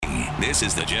This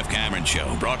is the Jeff Cameron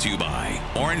Show, brought to you by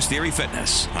Orange Theory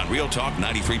Fitness on Real Talk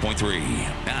 93.3.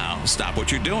 Now, stop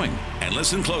what you're doing and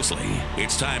listen closely.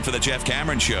 It's time for the Jeff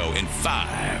Cameron Show in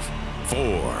 5,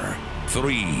 4,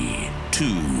 3, 2,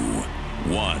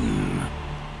 1.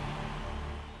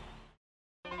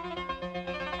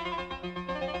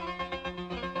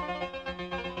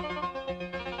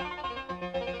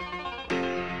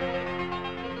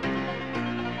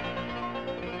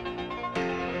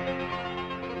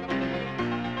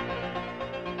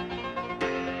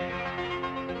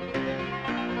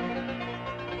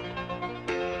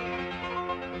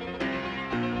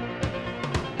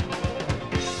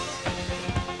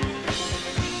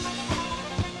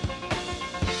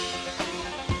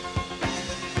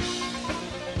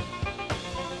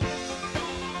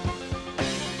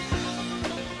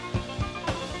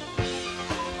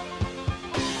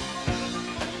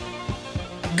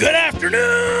 Good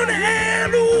afternoon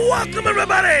and welcome,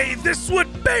 everybody. This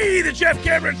would be the Jeff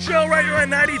Cameron Show right here on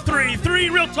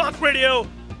 93.3 Real Talk Radio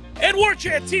and War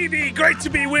Chant TV. Great to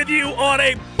be with you on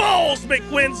a Balls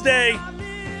McWednesday.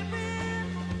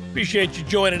 Appreciate you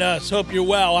joining us. Hope you're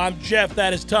well. I'm Jeff.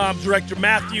 That is Tom. Director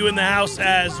Matthew in the house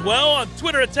as well. On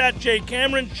Twitter, it's at J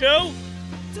Cameron Show.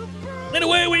 And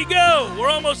away we go. We're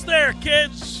almost there,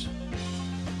 kids.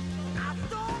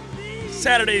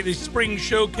 Saturday, the spring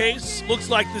showcase. Looks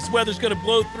like this weather's going to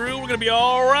blow through. We're going to be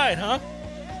all right, huh?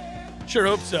 Sure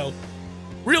hope so.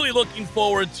 Really looking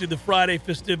forward to the Friday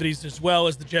festivities as well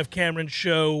as the Jeff Cameron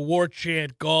Show War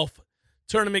Chant Golf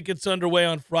Tournament gets underway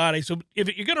on Friday. So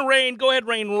if you're going to rain, go ahead and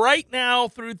rain right now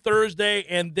through Thursday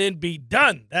and then be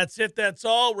done. That's it. That's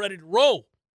all. Ready to roll.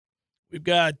 We've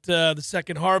got the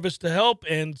second harvest to help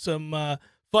and some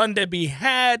fun to be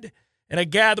had and a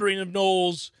gathering of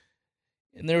Knowles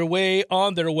on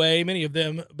their way, many of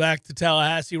them back to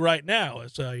Tallahassee right now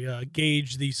as I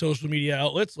gauge the social media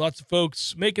outlets. Lots of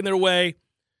folks making their way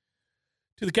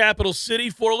to the capital city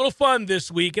for a little fun this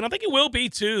week, and I think it will be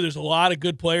too. There's a lot of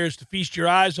good players to feast your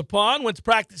eyes upon. Went to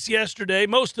practice yesterday,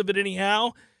 most of it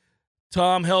anyhow.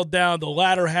 Tom held down the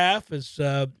latter half as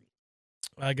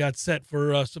I got set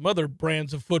for some other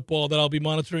brands of football that I'll be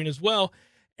monitoring as well.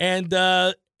 And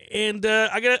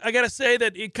I gotta say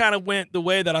that it kind of went the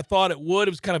way that I thought it would.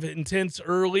 It was kind of intense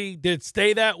early. Did it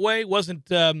stay that way? Wasn't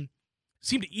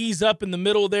seemed to ease up in the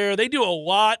middle there. They do a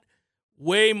lot,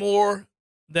 way more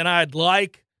than I'd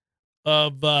like,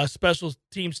 of special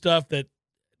team stuff that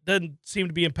doesn't seem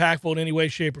to be impactful in any way,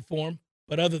 shape, or form.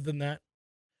 But other than that,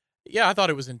 yeah, I thought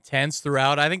it was intense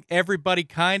throughout. I think everybody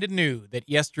kind of knew that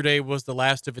yesterday was the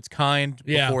last of its kind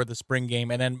before the spring game,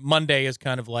 and then Monday is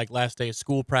kind of like last day of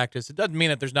school practice. It doesn't mean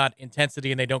that there's not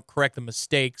intensity and they don't correct the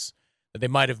mistakes that they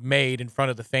might have made in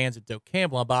front of the fans at Doak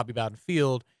Campbell on Bobby Bowden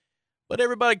Field, but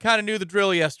everybody kind of knew the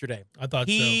drill yesterday. I thought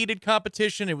Heated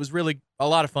competition. It was really a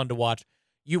lot of fun to watch.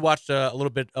 You watched a little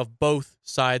bit of both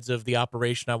sides of the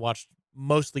operation. I watched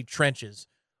mostly trenches,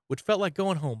 which felt like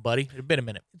going home, buddy. It had been a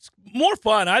minute. It's more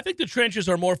fun. I think the trenches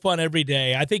are more fun every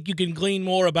day. I think you can glean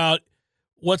more about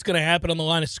what's going to happen on the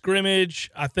line of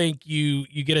scrimmage. I think you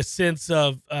get a sense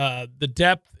of the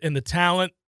depth and the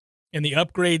talent and the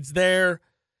upgrades there.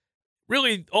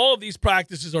 Really, all of these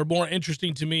practices are more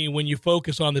interesting to me when you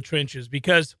focus on the trenches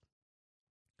because,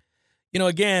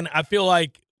 again, I feel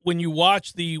like when you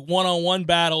watch the one-on-one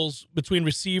battles between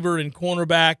receiver and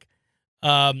cornerback,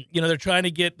 they're trying to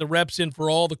get the reps in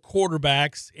for all the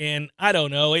quarterbacks, and I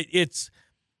don't know. It's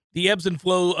the ebbs and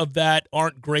flow of that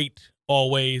aren't great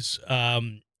always,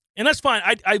 and that's fine.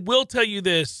 I will tell you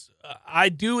this. I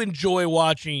do enjoy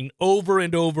watching over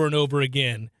and over and over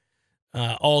again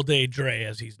All Day Dre,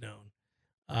 as he's known.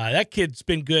 That kid's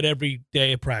been good every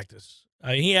day of practice.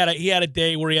 He had a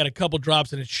day where he had a couple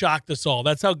drops, and it shocked us all.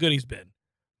 That's how good he's been.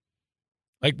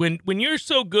 Like when you're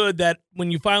so good that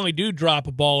when you finally do drop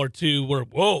a ball or two, we're,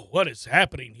 whoa, what is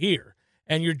happening here?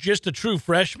 And you're just a true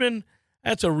freshman,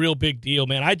 that's a real big deal,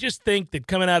 man. I just think that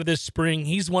coming out of this spring,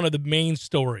 he's one of the main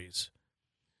stories.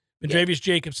 Vendravius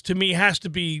Jacobs, to me, has to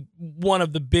be one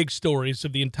of the big stories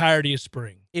of the entirety of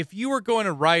spring. If you were going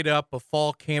to write up a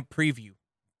fall camp preview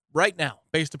right now,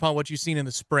 based upon what you've seen in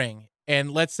the spring,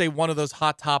 and let's say one of those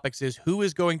hot topics is who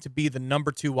is going to be the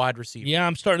number 2 wide receiver. Yeah,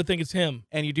 I'm starting to think it's him.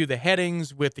 And you do the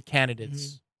headings with the candidates.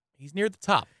 Mm-hmm. He's near the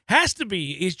top. Has to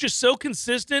be. He's just so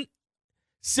consistent,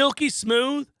 silky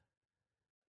smooth,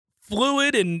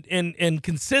 fluid, and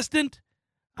consistent.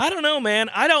 I don't know, man.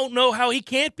 I don't know how he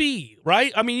can't be,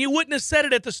 right? I mean, you wouldn't have said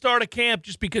it at the start of camp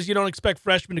just because you don't expect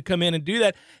freshmen to come in and do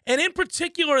that. And in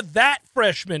particular, that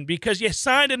freshman, because you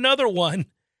signed another one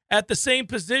at the same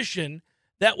position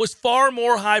that was far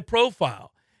more high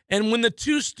profile. And when the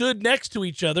two stood next to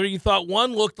each other, you thought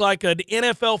one looked like an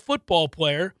NFL football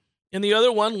player and the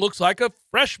other one looks like a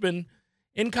freshman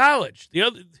in college. The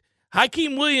other,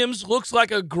 Hakeem Williams looks like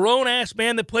a grown-ass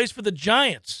man that plays for the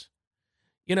Giants,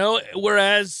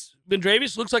 whereas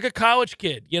Vandrevius looks like a college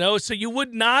kid, So you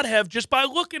would not have, just by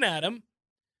looking at him,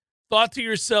 thought to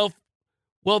yourself,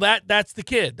 well, that's the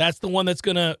kid. That's the one that's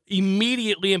going to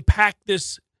immediately impact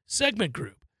this segment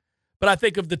group. But I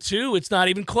think of the two, it's not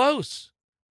even close.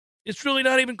 It's really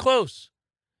not even close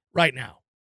right now.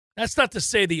 That's not to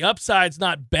say the upside's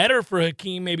not better for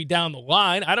Hakeem maybe down the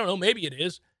line. I don't know. Maybe it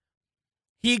is.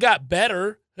 He got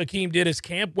better. Hakeem did as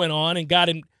camp went on and got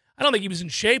him. I don't think he was in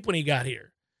shape when he got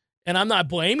here. And I'm not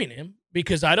blaming him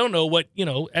because I don't know what,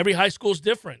 every high school is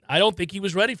different. I don't think he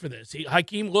was ready for this.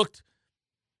 Hakeem looked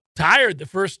tired the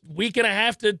first week and a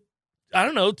half to,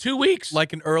 2 weeks.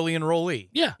 Like an early enrollee.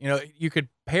 Yeah. You could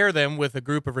pair them with a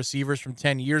group of receivers from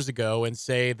 10 years ago and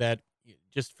say that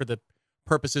just for the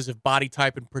purposes of body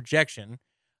type and projection,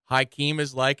 Hakeem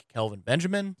is like Kelvin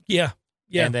Benjamin. Yeah.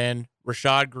 Yeah. And then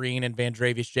Rashad Green and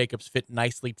Vandrevius Jacobs fit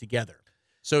nicely together.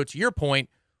 So to your point,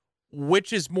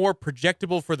 which is more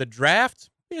projectable for the draft?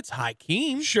 It's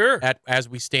Hakeem. Sure. As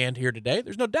we stand here today,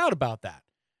 there's no doubt about that.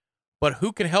 But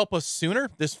who can help us sooner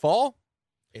this fall?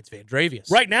 It's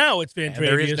Vandrevius. Right now, it's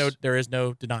Vandrevius. And there is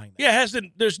no denying that. Yeah,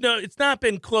 it's not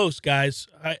been close, guys.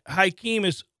 Hakeem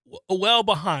is well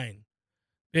behind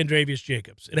Vandrevius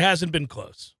Jacobs. It hasn't been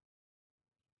close.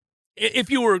 If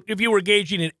you were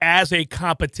gauging it as a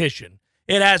competition,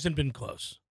 it hasn't been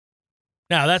close.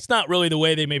 Now, that's not really the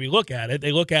way they maybe look at it.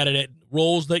 They look at it at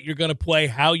roles that you're going to play,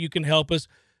 how you can help us,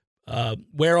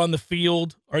 where on the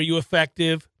field are you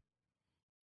effective,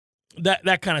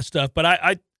 that kind of stuff.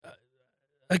 But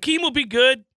Hakeem will be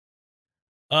good.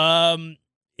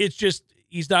 It's just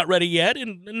he's not ready yet,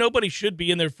 and nobody should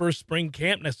be in their first spring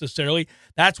camp necessarily.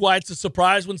 That's why it's a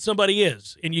surprise when somebody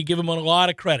is, and you give him a lot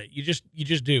of credit. You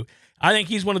just do. I think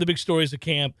he's one of the big stories of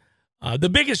camp. The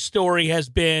biggest story has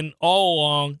been all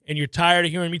along, and you're tired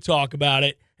of hearing me talk about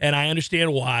it, and I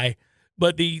understand why,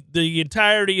 but the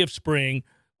entirety of spring,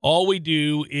 all we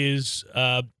do is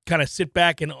kind of sit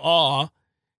back in awe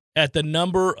at the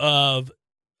number of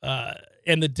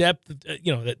and the depth,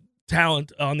 the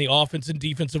talent on the offense and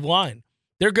defensive line.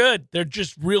 They're good. They're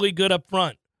just really good up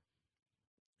front.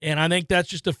 And I think that's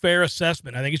just a fair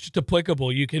assessment. I think it's just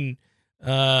applicable. You can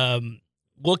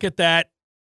look at that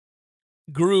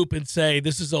group and say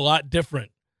this is a lot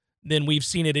different than we've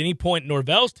seen at any point in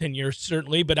Norvell's tenure,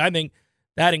 certainly, but I think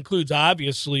that includes,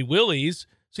 obviously, Willie's.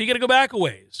 So you got to go back a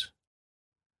ways.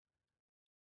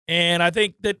 And I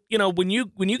think that, when you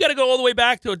got to go all the way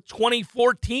back to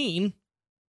 2014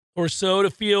 or so to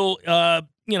feel,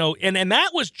 and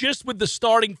that was just with the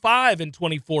starting five in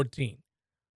 2014.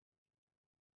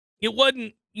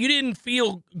 You didn't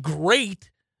feel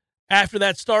great after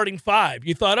that starting five.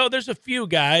 You thought, there's a few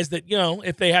guys that,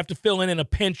 if they have to fill in a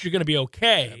pinch, you're going to be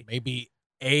okay. Yeah, maybe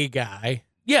a guy.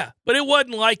 Yeah, but it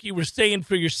wasn't like you were saying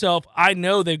for yourself, I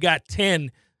know they've got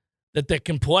 10 that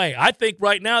can play. I think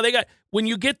right now when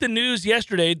you get the news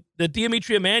yesterday that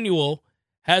Dimitri Emmanuel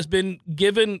has been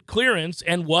given clearance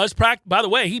and was by the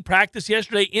way, he practiced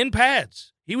yesterday in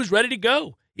pads. He was ready to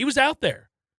go. He was out there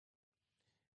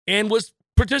and was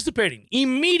participating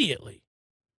immediately.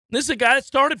 This is a guy that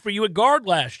started for you at guard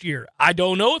last year. I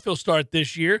don't know if he'll start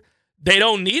this year. They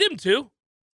don't need him to.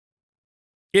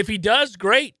 If he does,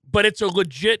 great, but it's a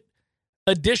legit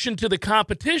addition to the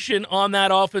competition on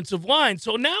that offensive line.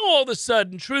 So now all of a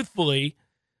sudden, truthfully,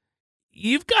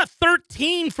 you've got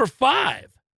 13 for 5.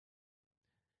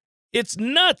 It's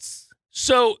nuts.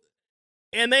 So,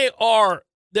 and they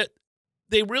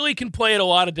really can play it a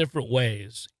lot of different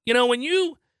ways. When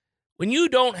you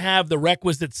don't have the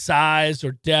requisite size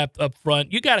or depth up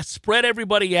front, you got to spread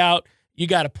everybody out. You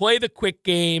got to play the quick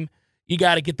game. You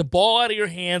got to get the ball out of your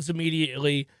hands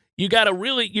immediately. You got to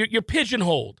really, you're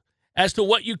pigeonholed as to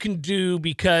what you can do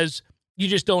because you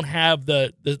just don't have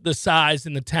the size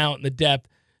and the talent and the depth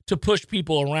to push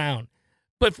people around.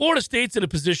 But Florida State's in a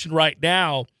position right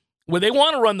now where they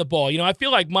want to run the ball. I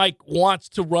feel like Mike wants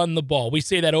to run the ball. We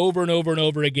say that over and over and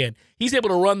over again. He's able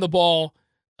to run the ball.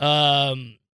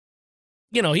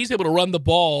 He's able to run the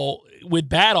ball with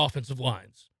bad offensive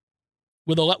lines.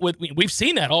 We've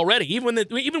seen that already. Even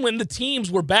when the teams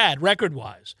were bad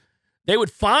record-wise, they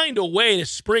would find a way to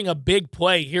spring a big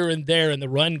play here and there in the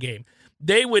run game.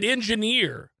 They would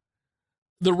engineer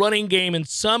the running game in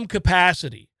some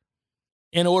capacity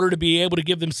in order to be able to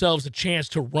give themselves a chance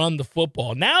to run the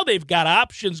football. Now they've got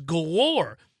options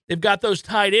galore. They've got those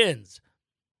tight ends.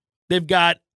 They've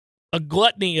got a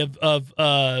gluttony of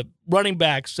running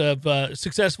backs, of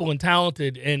successful and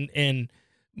talented and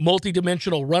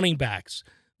multidimensional running backs.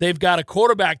 They've got a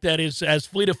quarterback that is as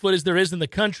fleet of foot as there is in the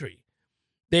country.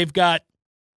 They've got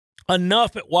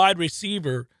enough at wide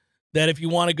receiver that if you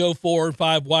want to go 4 or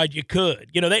 5 wide, you could.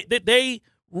 You know, they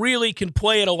really can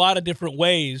play it a lot of different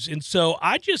ways. And so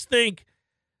I just think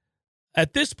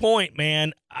at this point,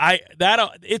 man,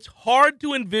 it's hard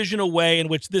to envision a way in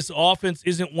which this offense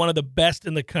isn't one of the best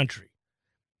in the country.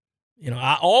 You know,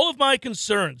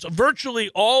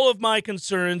 virtually all of my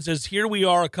concerns, as here we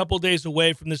are a couple days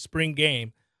away from this spring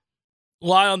game,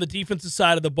 lie on the defensive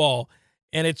side of the ball.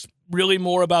 And it's really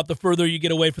more about the further you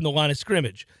get away from the line of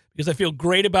scrimmage, because I feel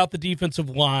great about the defensive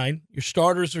line. Your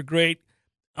starters are great.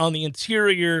 On the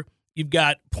interior, you've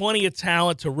got plenty of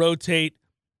talent to rotate.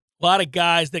 A lot of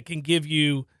guys that can give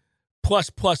you plus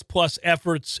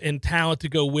efforts and talent to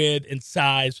go with and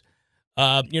size.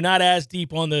 You're not as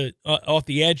deep on the off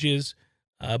the edges,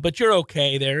 but you're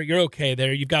okay there.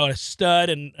 You've got a stud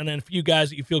and then a few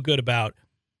guys that you feel good about.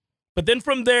 But then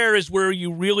from there is where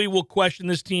you really will question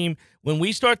this team. When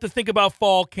we start to think about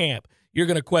fall camp, you're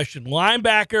going to question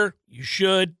linebacker. You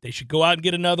should. They should go out and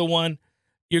get another one.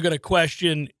 You're going to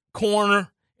question corner,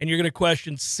 and you're going to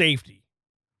question safety.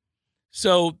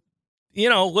 So, you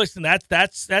know, listen,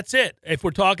 that's it. If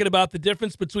we're talking about the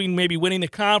difference between maybe winning the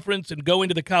conference and going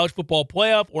to the college football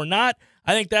playoff or not,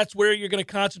 I think that's where you're going to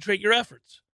concentrate your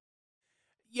efforts.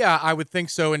 Yeah, I would think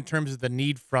so in terms of the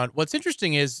need front. What's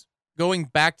interesting is going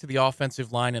back to the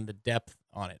offensive line and the depth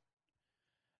on it.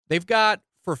 They've got,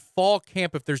 for fall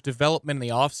camp, if there's development in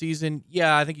the offseason,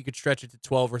 yeah, I think you could stretch it to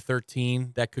 12 or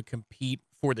 13 that could compete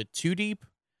for the 2 deep.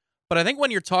 But I think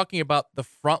when you're talking about the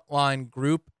frontline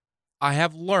group, I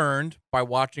have learned by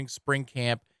watching spring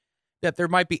camp that there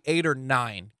might be 8 or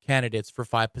 9 candidates for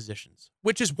 5 positions,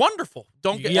 which is wonderful.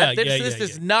 This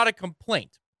is not a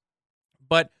complaint.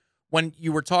 But when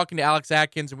you were talking to Alex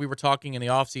Atkins and we were talking in the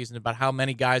offseason about how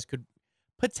many guys could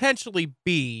potentially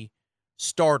be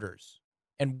starters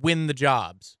and win the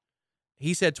jobs,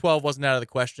 he said 12 wasn't out of the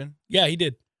question. Yeah, he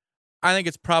did. I think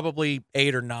it's probably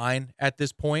 8 or 9 at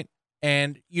this point,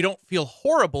 and you don't feel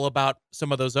horrible about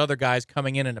some of those other guys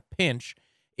coming in a pinch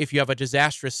if you have a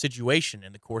disastrous situation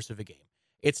in the course of a game.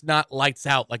 It's not lights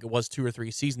out like it was 2 or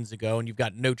 3 seasons ago, and you've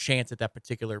got no chance at that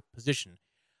particular position.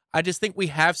 I just think we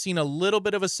have seen a little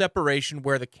bit of a separation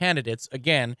where the candidates,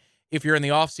 again, if you're in the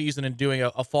offseason and doing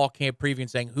a fall camp preview and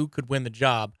saying who could win the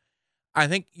job, I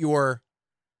think your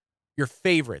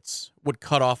favorites would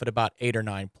cut off at about 8 or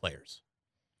 9 players.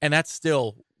 And that's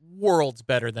still worlds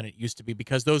better than it used to be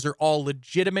because those are all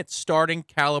legitimate starting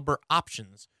caliber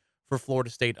options for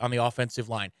Florida State on the offensive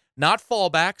line. Not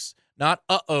fallbacks, not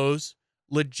uh-ohs,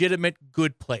 legitimate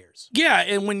good players. Yeah,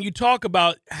 and when you talk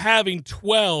about having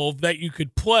 12 that you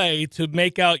could play to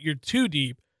make out your 2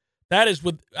 deep, that is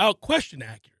without question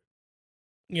accurate.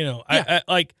 You know,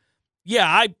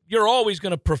 yeah. You're always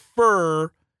going to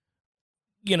prefer,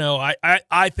 you know,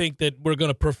 I think that we're going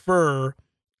to prefer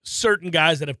certain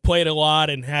guys that have played a lot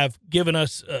and have given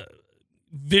us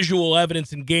visual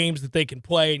evidence in games that they can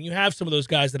play, and you have some of those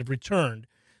guys that have returned.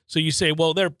 So you say,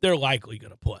 well, they're likely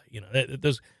going to play, you know.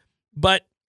 But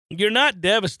you're not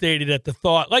devastated at the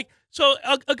thought. Like, so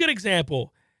a good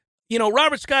example, you know,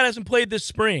 Robert Scott hasn't played this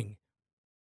spring.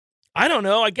 I don't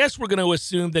know. I guess we're going to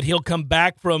assume that he'll come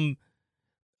back from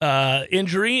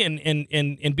injury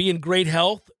and be in great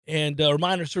health or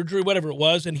minor surgery, whatever it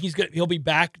was, and he'll be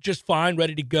back just fine,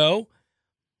 ready to go.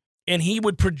 And he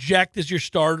would project as your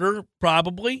starter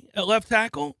probably at left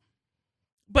tackle.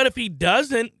 But if he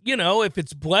doesn't, you know, if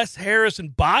it's Bless, Harris,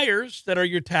 and Byers that are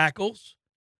your tackles,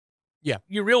 yeah,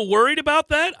 you're real worried about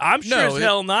that? I'm sure as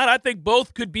hell not. I think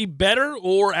both could be better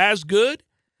or as good.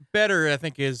 Better, I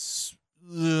think, is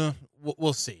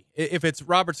we'll see. If it's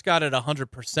Robert Scott at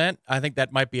 100%, I think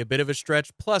that might be a bit of a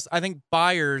stretch. Plus, I think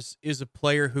Byers is a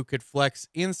player who could flex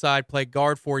inside, play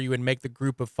guard for you, and make the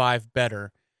group of 5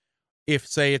 better if,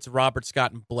 say, it's Robert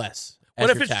Scott and Bless. What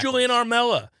if it's Julian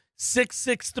Armella?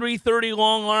 6'6", 330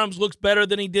 long arms, looks better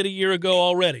than he did a year ago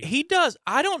already. He does.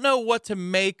 I don't know what to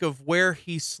make of where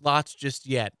he slots just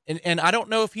yet. And I don't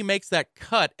know if he makes that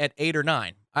cut at 8 or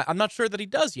 9. I'm not sure that he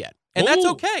does yet. And that's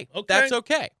okay. That's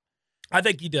okay. I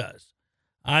think he does.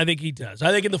 I think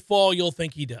in the fall you'll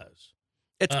think he does.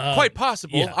 It's quite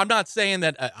possible. Yeah. I'm not saying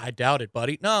that I doubt it,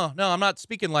 buddy. No, I'm not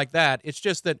speaking like that. It's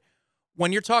just that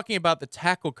when you're talking about the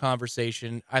tackle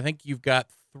conversation, I think you've got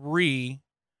 3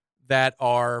 that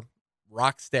are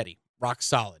rock steady, rock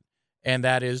solid. And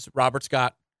that is Robert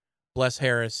Scott, Bless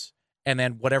Harris, and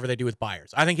then whatever they do with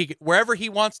Byers. I think wherever he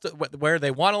wants to, where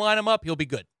they want to line him up, he'll be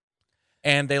good.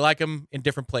 And they like him in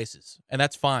different places, and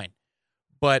that's fine.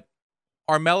 but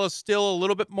Armella's still a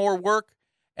little bit more work.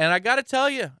 And I got to tell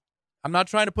you, I'm not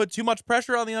trying to put too much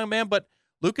pressure on the young man, but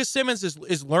Lucas Simmons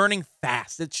is learning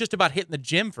fast. It's just about hitting the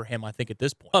gym for him, I think, at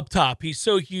this point. Up top, he's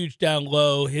so huge down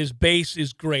low. His base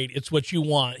is great. It's what you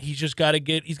want. He's just got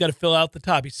to fill out the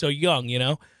top. He's so young,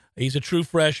 He's a true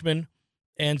freshman.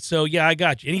 And so, yeah, I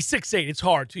got you. And he's 6'8". It's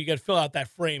hard, too. You got to fill out that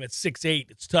frame at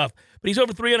 6'8". It's tough. But he's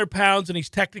over 300 pounds, and he's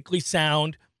technically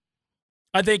sound.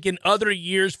 I think in other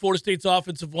years, Florida State's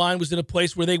offensive line was in a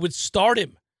place where they would start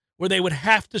him, where they would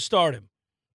have to start him.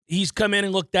 He's come in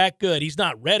and looked that good. He's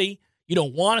not ready. You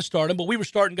don't want to start him, but we were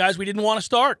starting guys we didn't want to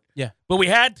start. Yeah. But we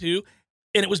had to,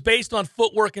 and it was based on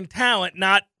footwork and talent,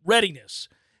 not readiness.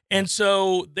 And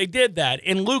so they did that,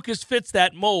 and Lucas fits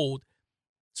that mold.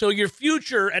 So your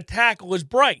future at tackle is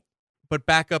bright. But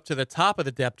back up to the top of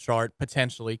the depth chart,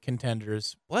 potentially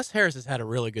contenders, Bless Harris has had a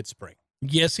really good spring.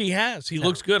 Yes, he has. He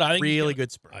looks good. I think really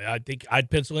good spring. I think I'd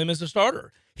pencil him as a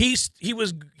starter. He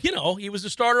was a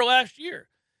starter last year,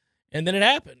 and then it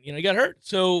happened. He got hurt.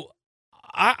 So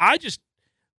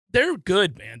they're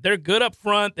good, man. They're good up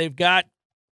front. They've got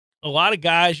a lot of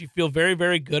guys you feel very,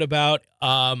 very good about.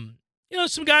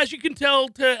 Some guys you can tell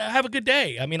to have a good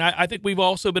day. I mean, I think we've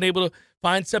also been able to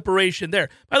find separation there.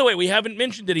 By the way, we haven't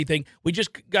mentioned anything. We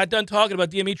just got done talking about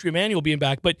Dimitri Emmanuel being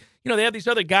back, but they have these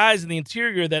other guys in the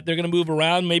interior that they're going to move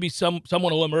around. Maybe someone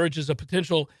will emerge as a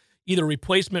potential either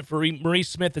replacement for Maurice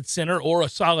Smith at center or a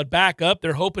solid backup.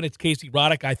 They're hoping it's Casey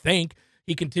Roddick. I think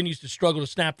he continues to struggle to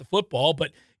snap the football,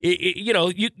 but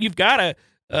you've got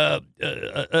a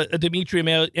Dimitri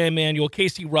Emmanuel,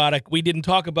 Casey Roddick. We didn't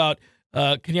talk about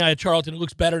Kenyatta Charlton, who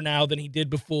looks better now than he did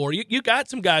before. You got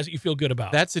some guys that you feel good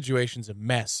about. That situation's a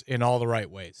mess in all the right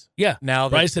ways. Yeah. Now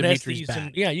that Bryson Dimitri's Estes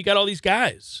back. you got all these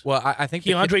guys. Well, I think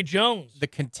DeAndre Jones. The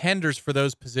contenders for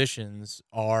those positions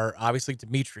are obviously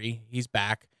Dimitri. He's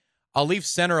back. I'll leave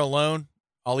center alone.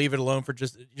 I'll leave it alone for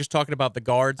just talking about the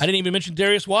guards. I didn't even mention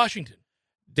Darius Washington.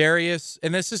 Darius,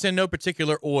 and this is in no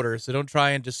particular order, so don't try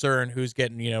and discern who's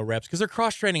getting reps because they're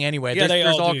cross-training anyway. Yeah,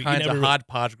 there's all do. kinds of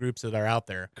hodgepodge groups that are out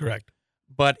there. Correct.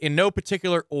 But in no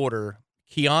particular order,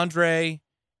 Keandre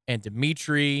and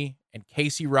Dimitri and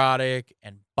Casey Roddick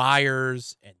and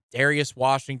Byers and Darius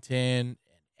Washington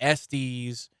and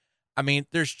Estes. I mean,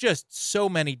 there's just so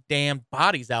many damn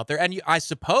bodies out there. And I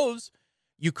suppose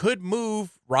you could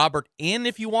move Robert in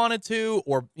if you wanted to,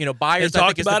 or Byers. I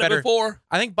think is about the better. It before.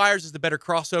 I think Byers is the better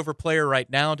crossover player right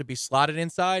now to be slotted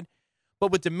inside.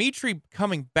 But with Dimitri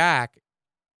coming back,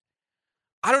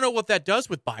 I don't know what that does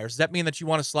with Byers. Does that mean that you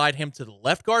want to slide him to the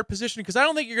left guard position? Because I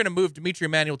don't think you're going to move Dimitri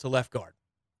Emmanuel to left guard.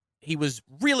 He was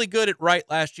really good at right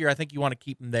last year. I think you want to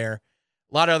keep him there.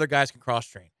 A lot of other guys can cross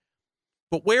train.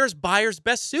 But where's Byers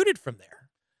best suited from there?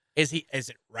 Is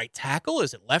it right tackle?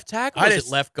 Is it left tackle? Is it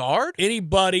left guard?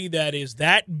 Anybody that is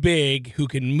that big who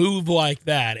can move like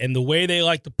that, and the way they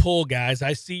like to pull guys,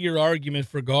 I see your argument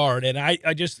for guard, and I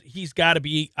think he's got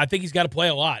to play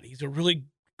a lot. He's a really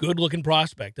good-looking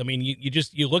prospect. I mean,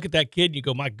 you look at that kid and you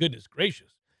go, my goodness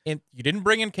gracious. And you didn't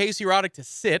bring in Casey Roddick to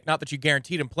sit, not that you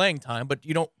guaranteed him playing time, but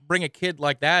you don't bring a kid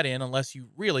like that in unless you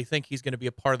really think he's going to be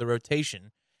a part of the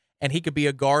rotation, and he could be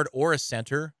a guard or a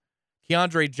center.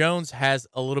 Keandre Jones has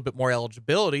a little bit more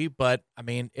eligibility, but, I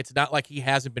mean, it's not like he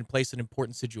hasn't been placed in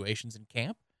important situations in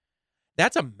camp.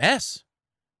 That's a mess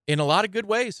in a lot of good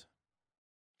ways.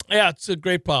 Yeah, it's a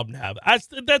great problem to have.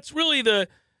 That's really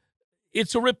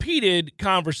it's a repeated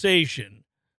conversation,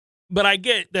 but I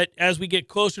get that as we get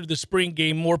closer to the spring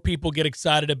game, more people get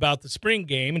excited about the spring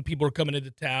game, and people are coming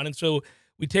into town, and so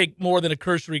we take more than a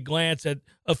cursory glance at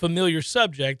a familiar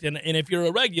subject, and if you're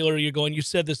a regular, you're going, you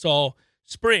said this all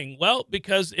spring. Well,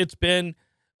 because it's been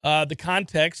the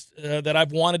context that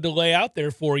I've wanted to lay out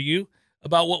there for you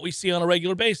about what we see on a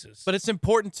regular basis. But it's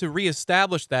important to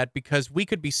reestablish that because we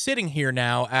could be sitting here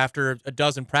now after a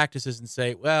dozen practices and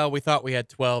say, well, we thought we had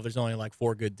 12. There's only like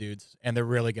 4 good dudes, and they're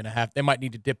really going to they might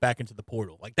need to dip back into the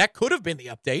portal. Like that could have been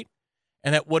the update,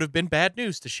 and that would have been bad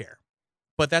news to share.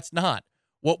 But that's not.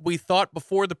 What we thought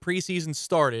before the preseason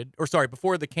started,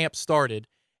 before the camp started,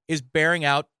 is bearing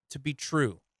out to be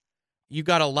true. You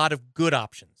got a lot of good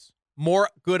options, more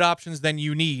good options than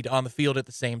you need on the field at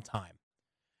the same time.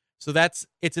 So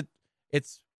it's an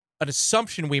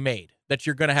assumption we made that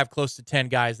you're going to have close to 10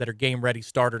 guys that are game ready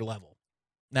starter level.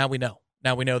 Now we know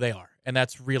they are, and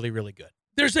that's really, really good.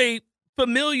 There's a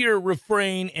familiar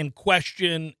refrain and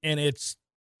question, and it's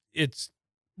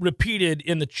repeated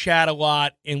in the chat a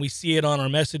lot, and we see it on our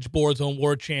message boards on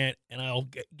War Chant, and I'll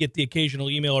get the occasional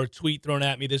email or tweet thrown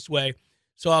at me this way.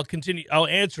 So I'll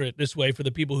answer it this way for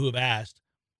the people who have asked.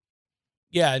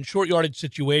 Yeah, in short yardage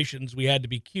situations, we had to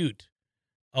be cute.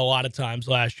 a lot of times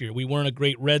last year. We weren't a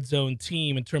great red zone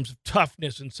team in terms of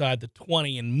toughness inside the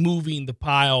 20 and moving the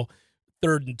pile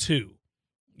 3rd and 2,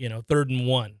 3rd and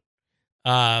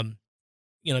 1.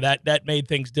 That made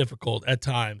things difficult at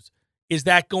times. Is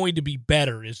that going to be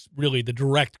better is really the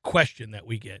direct question that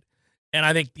we get. And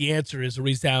I think the answer is a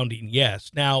resounding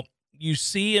yes. Now, you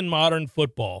see in modern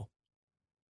football,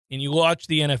 and you watch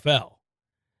the NFL,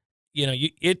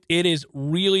 it is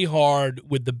really hard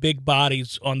with the big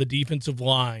bodies on the defensive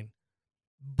line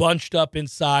bunched up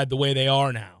inside the way they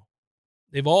are now.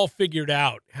 They've all figured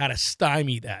out how to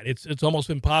stymie that. It's almost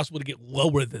impossible to get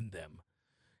lower than them.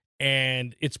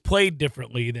 And it's played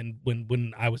differently than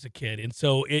when I was a kid. And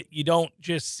so you don't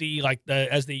just see, like,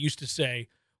 as they used to say,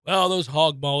 well, those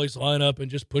hog mollies line up and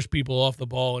just push people off the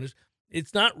ball. And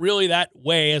it's not really that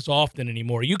way as often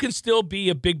anymore. You can still be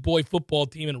a big boy football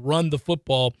team and run the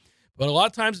football, but a lot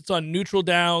of times it's on neutral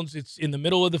downs. It's in the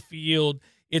middle of the field.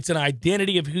 It's an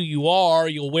identity of who you are.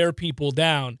 You'll wear people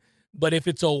down. But if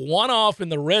it's a one-off in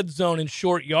the red zone in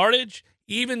short yardage,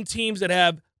 even teams that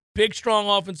have big, strong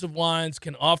offensive lines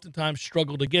can oftentimes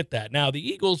struggle to get that. Now, the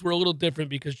Eagles were a little different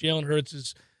because Jalen Hurts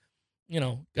is,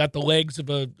 got the legs of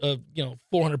a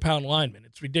 400-pound lineman.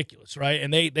 It's ridiculous, right?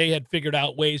 And they had figured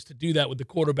out ways to do that with the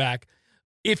quarterback.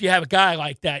 If you have a guy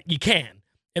like that, you can.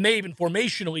 And they even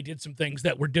formationally did some things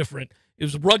that were different. It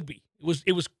was rugby.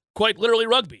 It was quite literally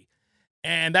rugby.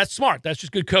 And that's smart. That's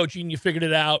just good coaching. You figured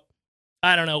it out.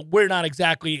 I don't know. We're not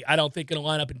exactly, I don't think, going to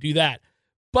line up and do that.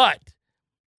 But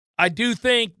I do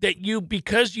think that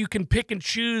because you can pick and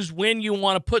choose when you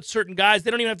want to put certain guys,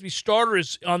 they don't even have to be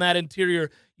starters on that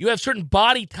interior. You have certain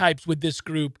body types with this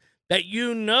group that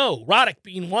Roddick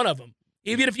being one of them,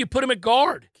 even if you put him at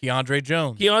guard. Keandre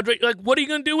Jones. What are you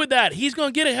going to do with that? He's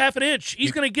going to get a half an inch.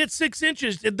 He's going to get 6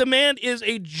 inches. The man is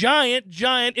a giant,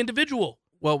 giant individual.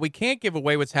 Well, we can't give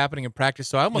away what's happening in practice,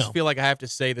 so I almost feel like I have to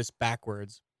say this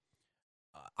backwards.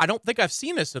 I don't think I've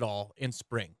seen this at all in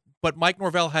spring. But Mike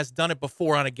Norvell has done it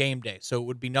before on a game day, so it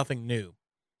would be nothing new.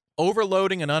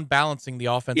 Overloading and unbalancing the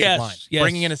offensive line. Yes.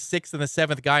 Bringing in a 6th and a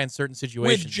 7th guy in certain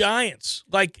situations. With giants.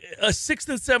 Like a 6th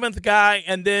and 7th guy,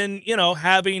 and then,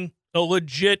 having a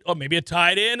legit, or maybe a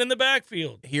tight end in the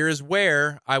backfield. Here's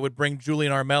where I would bring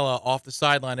Julian Armella off the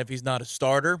sideline if he's not a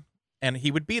starter, and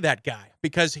he would be that guy.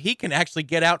 Because he can actually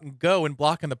get out and go and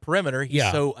block in the perimeter. He's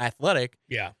so athletic.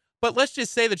 Yeah. But let's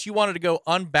just say that you wanted to go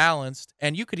unbalanced,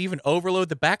 and you could even overload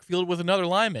the backfield with another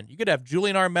lineman. You could have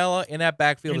Julian Armella in that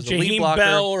backfield as a lead blocker.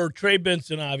 Bell or Trey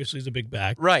Benson obviously is a big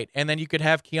back. Right, and then you could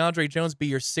have Keandre Jones be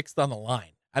your 6th on the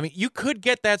line. I mean, you could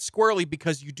get that squirrely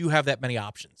because you do have that many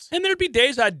options. And there'd be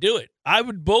days I'd do it. I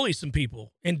would bully some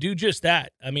people and do just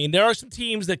that. I mean, there are some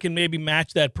teams that can maybe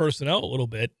match that personnel a little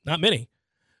bit. Not many.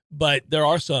 But there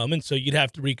are some, and so you'd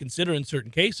have to reconsider in certain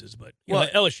cases. But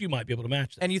LSU might be able to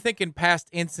match that. And you think in past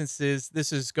instances,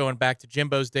 this is going back to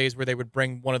Jimbo's days where they would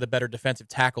bring one of the better defensive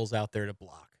tackles out there to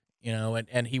block,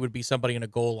 and he would be somebody in a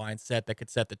goal line set that could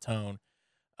set the tone.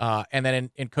 And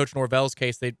then in Coach Norvell's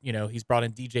case, he's brought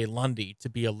in DJ Lundy to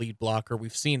be a lead blocker.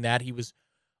 We've seen that. He was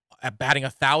batting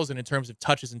 1,000 in terms of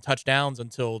touches and touchdowns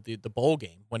until the bowl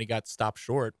game when he got stopped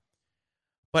short.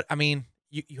 But, I mean,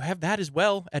 you have that as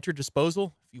well at your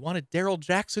disposal. If you wanted Darrell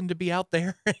Jackson to be out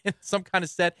there in some kind of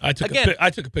set. I took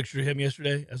a picture of him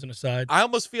yesterday as an aside. I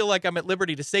almost feel like I'm at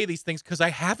liberty to say these things because I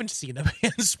haven't seen him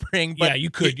in spring. But yeah, you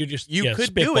could. You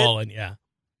could do it. Yeah.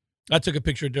 I took a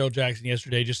picture of Darrell Jackson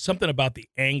yesterday. Just something about the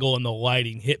angle and the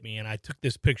lighting hit me, and I took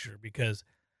this picture because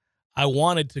I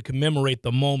wanted to commemorate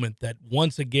the moment that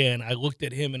once again I looked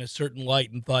at him in a certain light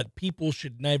and thought people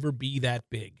should never be that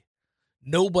big.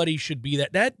 Nobody should be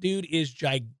that. That dude is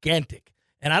gigantic.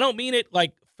 And I don't mean it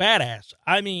like fat ass.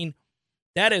 I mean,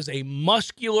 that is a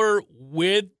muscular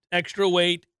with extra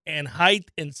weight and height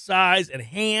and size and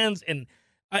hands and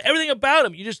everything about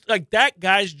him. You just like, that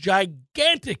guy's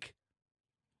gigantic.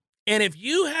 And if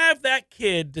you have that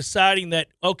kid deciding that,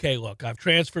 okay, look, I've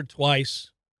transferred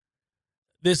twice.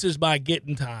 This is my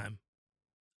getting time.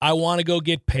 I want to go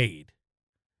get paid.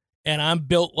 And I'm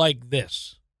built like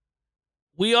this.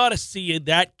 We ought to see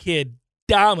that kid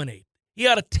dominate. He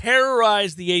ought to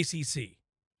terrorize the ACC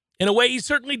in a way he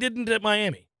certainly didn't at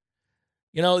Miami.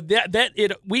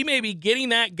 We may be getting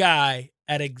that guy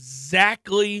at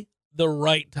exactly the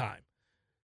right time.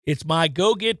 It's my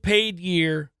go get paid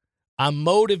year. I'm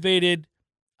motivated.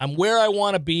 I'm where I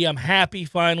want to be. I'm happy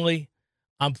finally.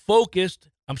 I'm focused.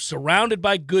 I'm surrounded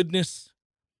by goodness.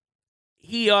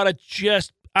 He ought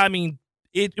to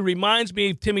it reminds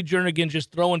me of Timmy Jernigan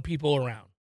just throwing people around.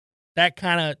 That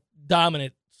kind of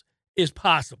dominance is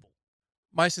possible.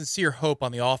 My sincere hope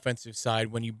on the offensive side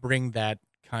when you bring that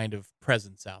kind of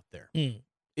presence out there,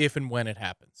 if and when it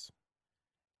happens,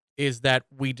 is that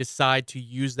we decide to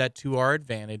use that to our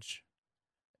advantage,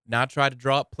 not try to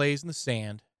draw up plays in the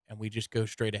sand, and we just go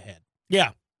straight ahead.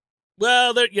 Yeah.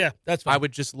 Well, that's fine. I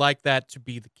would just like that to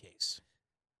be the case.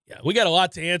 Yeah, we got a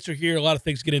lot to answer here, a lot of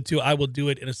things to get into. I will do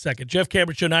it in a second. Jeff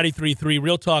Cameron Show, 93.3,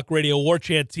 Real Talk Radio, War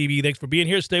Chant TV. Thanks for being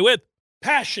here. Stay with.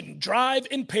 Passion, drive,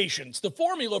 and patience. The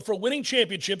formula for winning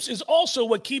championships is also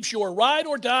what keeps your ride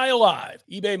or die alive.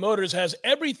 eBay Motors has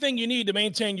everything you need to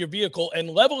maintain your vehicle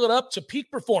and level it up to peak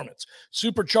performance.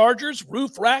 Superchargers,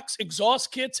 roof racks,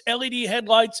 exhaust kits, LED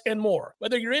headlights, and more.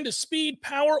 Whether you're into speed,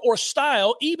 power, or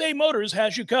style, eBay Motors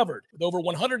has you covered. With over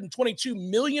 122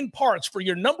 million parts for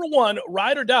your number one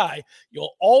ride or die,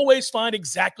 you'll always find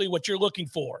exactly what you're looking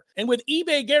for. And with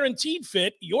eBay Guaranteed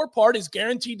Fit, your part is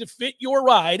guaranteed to fit your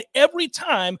ride every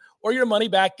time or your money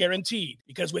back guaranteed.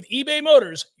 Because with eBay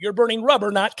Motors, you're burning rubber,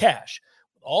 not cash.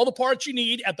 With all the parts you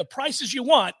need at the prices you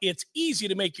want, it's easy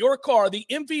to make your car the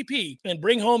MVP and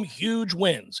bring home huge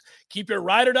wins. Keep your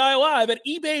ride or die alive at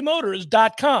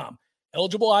ebaymotors.com.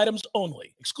 Eligible items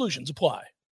only. Exclusions apply.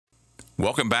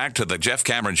 Welcome back to the Jeff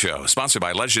Cameron Show, sponsored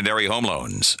by Legendary Home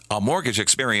Loans, a mortgage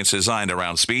experience designed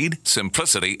around speed,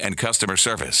 simplicity, and customer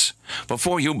service.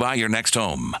 Before you buy your next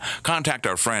home, contact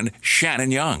our friend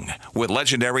Shannon Young with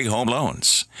Legendary Home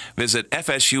Loans. Visit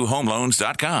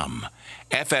FSUHomeLoans.com.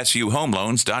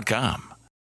 FSUHomeLoans.com.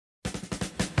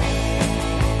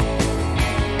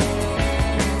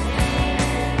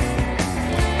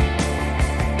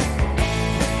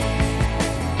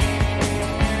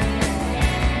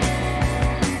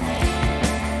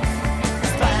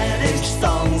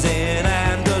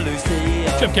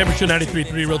 Jeff Cameron Show,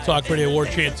 93.3, Real Talk Radio, War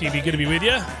Chant TV. Good to be with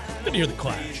you. Good to hear the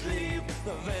Clash.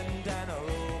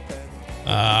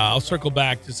 I'll circle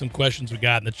back to some questions we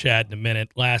got in the chat in a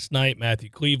minute. Last night, Matthew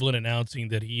Cleveland announcing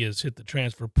that he has hit the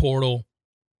transfer portal.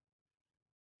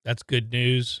 That's good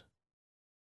news.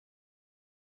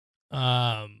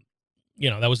 That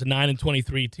was a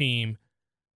 9-23 team.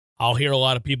 I'll hear a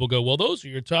lot of people go, well, those are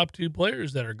your top two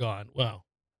players that are gone. Well,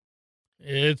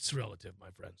 it's relative,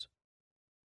 my friends.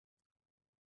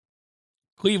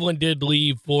 Cleveland did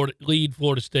lead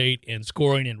Florida State in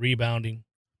scoring and rebounding,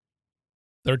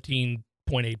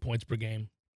 13.8 points per game,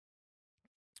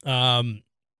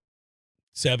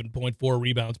 7.4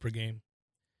 rebounds per game.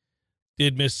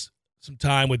 Did miss some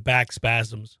time with back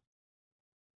spasms.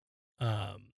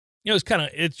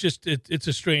 It's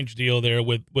a strange deal there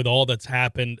with all that's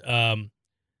happened.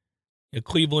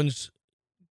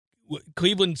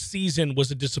 Cleveland's season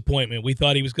was a disappointment. We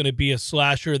thought he was going to be a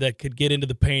slasher that could get into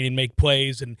the paint and make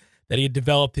plays, and that he had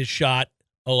developed his shot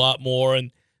a lot more,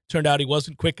 and turned out he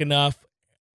wasn't quick enough,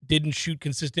 didn't shoot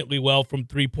consistently well from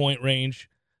three-point range,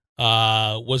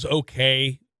 was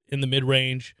okay in the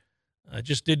mid-range,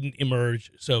 just didn't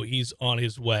emerge, so he's on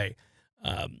his way.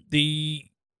 The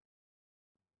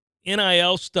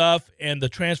NIL stuff and the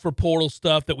transfer portal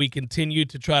stuff that we continue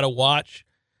to try to watch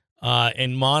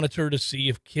and monitor to see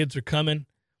if kids are coming.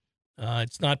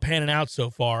 It's not panning out so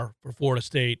far for Florida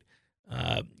State.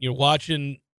 You're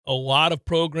watching a lot of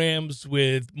programs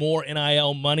with more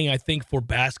NIL money, I think, for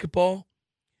basketball.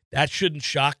 That shouldn't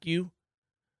shock you.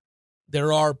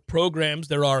 There are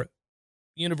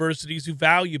universities who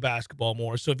value basketball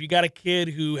more. So if you got a kid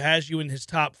who has you in his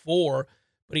top four,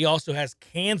 but he also has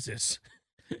Kansas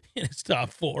in his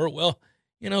top four, well,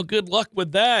 good luck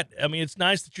with that. I mean, it's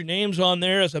nice that your name's on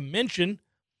there as a mention,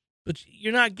 but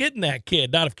you're not getting that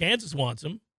kid, not if Kansas wants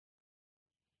him.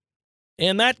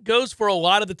 And that goes for a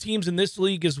lot of the teams in this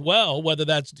league as well, whether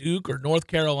that's Duke or North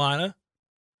Carolina,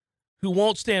 who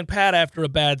won't stand pat after a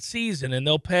bad season, and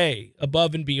they'll pay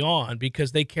above and beyond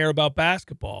because they care about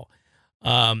basketball.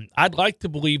 I'd like to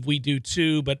believe we do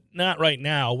too, but not right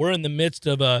now. We're in the midst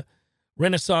of a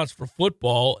renaissance for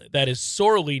football that is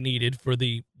sorely needed for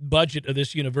the budget of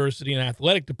this university and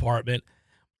athletic department.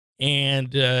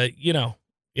 And,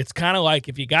 it's kind of like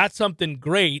if you got something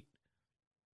great,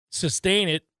 sustain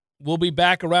it. We'll be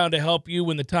back around to help you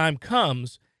when the time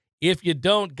comes. If you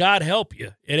don't, God help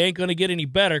you. It ain't going to get any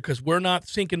better because we're not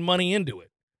sinking money into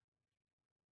it.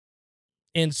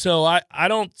 And so I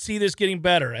don't see this getting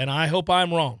better, and I hope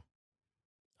I'm wrong.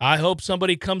 I hope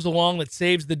somebody comes along that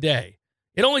saves the day.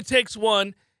 It only takes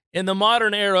one in the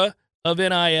modern era of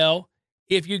NIL.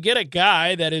 If you get a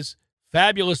guy that is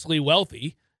fabulously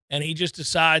wealthy and he just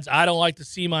decides, I don't like to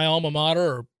see my alma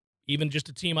mater or even just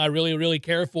a team I really, really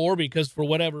care for because for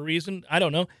whatever reason, I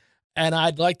don't know, and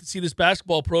I'd like to see this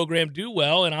basketball program do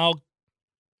well, and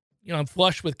I'm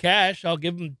flush with cash. I'll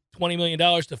give them $20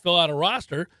 million to fill out a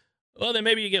roster. Well, then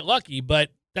maybe you get lucky,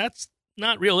 but that's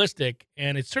not realistic,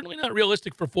 and it's certainly not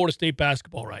realistic for Florida State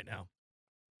basketball right now.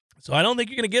 So I don't think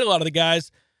you're going to get a lot of the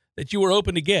guys that you were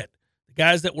open to get. The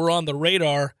guys that were on the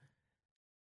radar,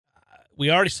 we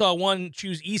already saw one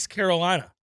choose East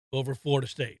Carolina over Florida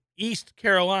State. East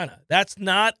Carolina. That's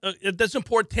not it doesn't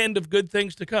portend of good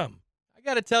things to come. I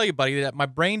got to tell you, buddy, that my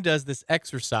brain does this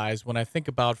exercise when I think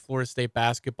about Florida State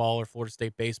basketball or Florida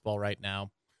State baseball right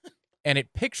now, and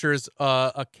it pictures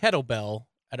a kettlebell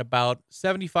at about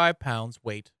 75 pounds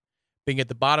weight being at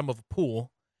the bottom of a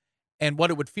pool, and what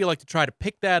it would feel like to try to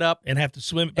pick that up and have to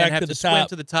swim back to the top. Swim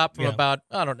to the top from about,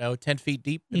 10 feet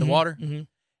deep in the water. Mm-hmm.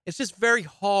 It's just very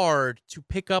hard to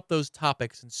pick up those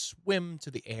topics and swim to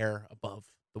the air above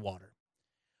the water.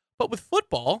 But with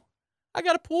football, I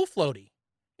got a pool floaty.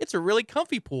 It's a really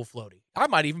comfy pool floaty. I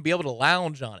might even be able to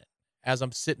lounge on it as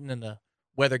I'm sitting and the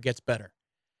weather gets better.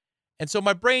 And so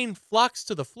my brain flocks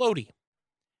to the floaty,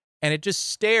 and it just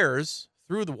stares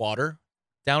through the water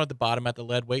down at the bottom at the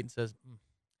lead weight and says,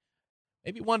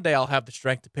 maybe one day I'll have the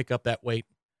strength to pick up that weight,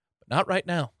 but not right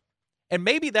now. And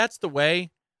maybe that's the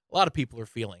way a lot of people are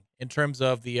feeling in terms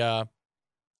of the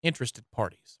interested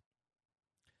parties.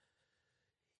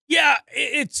 Yeah,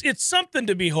 it's something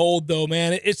to behold, though,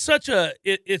 man. It's such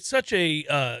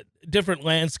a different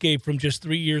landscape from just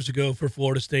 3 years ago for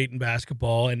Florida State in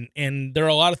basketball, and there are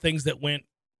a lot of things that went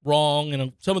wrong,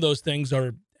 and some of those things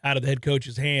are out of the head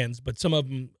coach's hands, but some of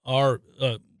them are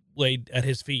laid at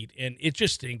his feet, and it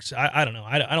just stinks. I don't know.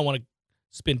 I don't want to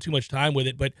spend too much time with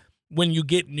it, but when you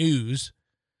get news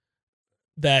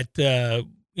that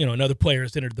another player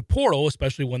has entered the portal,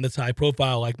 especially one that's high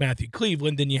profile like Matthew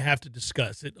Cleveland, then you have to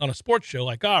discuss it on a sports show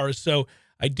like ours. So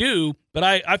I do, but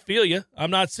I feel you.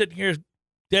 I'm not sitting here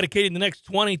dedicating the next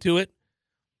 20 to it,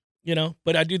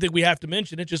 but I do think we have to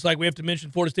mention it, just like we have to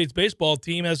mention Florida State's baseball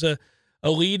team as a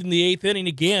lead in the eighth inning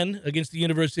again against the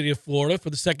University of Florida for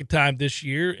the second time this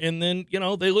year. And then,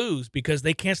 they lose because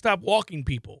they can't stop walking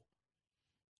people.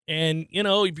 And,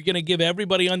 if you're going to give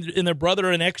everybody and their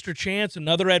brother an extra chance,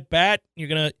 another at bat, you're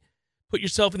going to put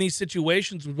yourself in these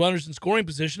situations with runners in scoring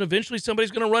position. Eventually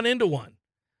somebody's going to run into one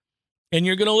and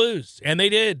you're going to lose. And they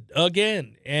did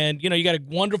again. And, you got a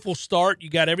wonderful start.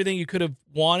 You got everything you could have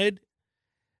wanted.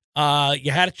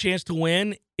 You had a chance to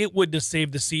win. It wouldn't have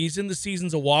saved the season. The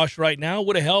season's a wash right now.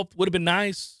 Would have helped. Would have been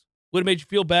nice. Would have made you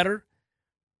feel better.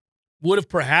 Would have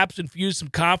perhaps infused some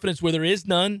confidence where there is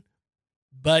none.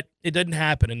 But it doesn't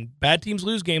happen. And bad teams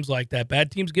lose games like that.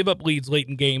 Bad teams give up leads late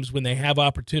in games when they have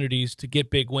opportunities to get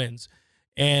big wins.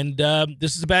 And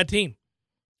this is a bad team.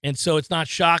 And so it's not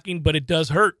shocking, but it does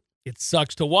hurt. It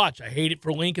sucks to watch. I hate it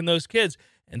for Link and those kids.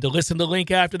 And to listen to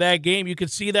Link after that game, you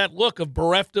could see that look of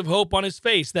bereft of hope on his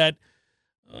face that,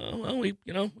 we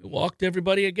walked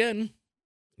everybody again.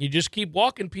 You just keep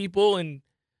walking people. And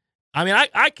I mean,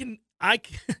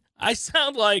 I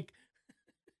sound like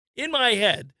in my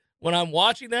head when I'm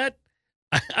watching that,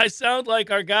 I sound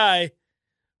like our guy,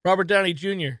 Robert Downey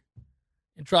Jr.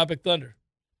 in Tropic Thunder.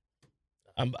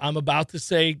 I'm about to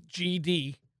say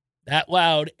GD that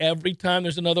loud every time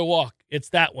there's another walk. It's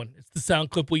that one. It's the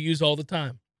sound clip we use all the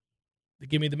time. To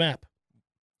give me the map.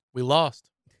 We lost.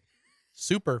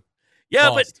 Super. Yeah,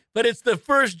 lost. but it's the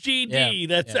first GD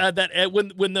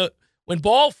when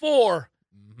ball 4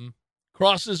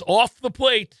 crosses off the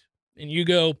plate and you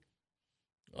go,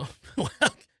 oh, well,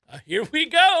 here we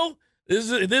go. This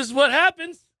is what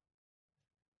happens.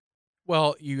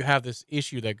 Well, you have this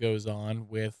issue that goes on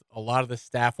with a lot of the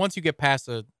staff once you get past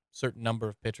a certain number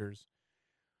of pitchers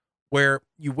where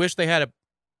you wish they had a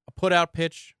put-out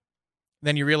pitch.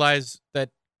 Then you realize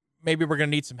that maybe we're going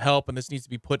to need some help and this needs to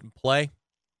be put in play.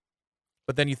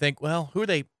 But then you think, well, who are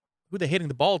they hitting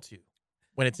the ball to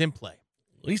when it's in play?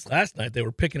 At least last night they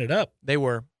were picking it up. They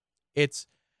were.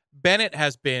 Bennett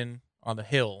has been on the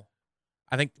hill.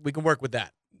 I think we can work with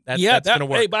that. That's going to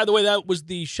work. Hey, by the way, that was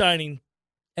the shining.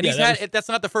 And that's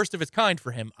not the first of its kind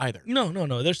for him either.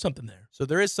 No. There's something there. So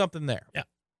there is something there. Yeah.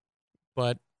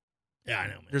 But yeah, I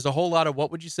know, man. There's a whole lot of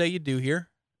what would you say you do here?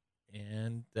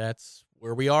 And that's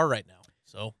where we are right now.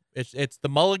 So it's the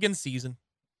Mulligan season.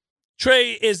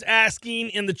 Trey is asking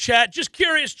in the chat, just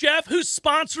curious, Jeff, who's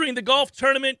sponsoring the golf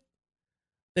tournament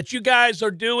that you guys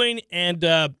are doing? And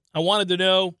I wanted to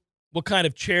know what kind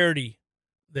of charity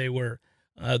they were.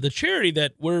 The charity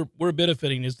that we're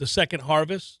benefiting is the Second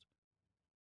Harvest.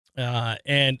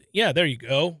 And, yeah, there you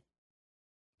go.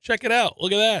 Check it out.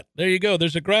 Look at that. There you go.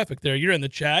 There's a graphic there. You're in the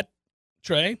chat,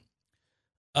 Trey.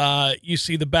 You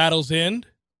see the Battle's End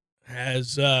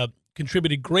has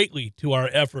contributed greatly to our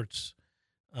efforts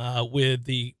with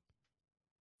the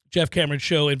Jeff Cameron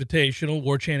Show Invitational,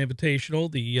 War Chant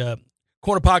Invitational, the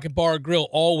Corner Pocket Bar Grill,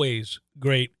 always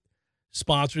great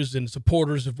sponsors and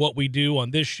supporters of what we do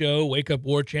on this show, Wake Up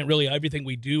War Chant, really everything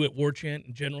we do at War Chant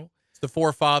in general. the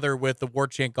forefather with the War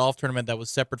Chant golf tournament that was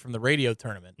separate from the radio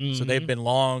tournament. Mm-hmm. So they've been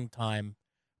long-time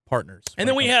partners. And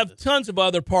then we have tons of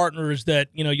other partners that,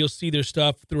 you'll see their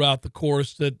stuff throughout the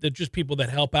course, that just people that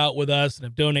help out with us and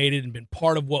have donated and been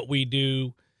part of what we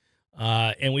do.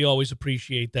 And we always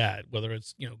appreciate that, whether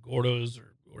it's, Gordo's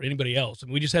or anybody else. I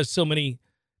mean, we just have so many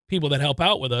people that help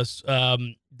out with us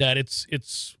that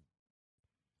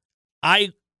I,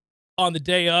 on the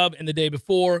day of and the day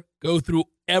before, go through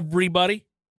everybody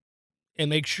and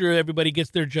make sure everybody gets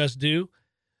their just due.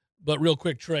 But real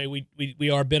quick, Trey, we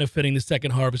are benefiting the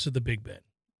second harvest of the Big Bend,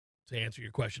 to answer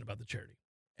your question about the charity.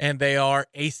 And they are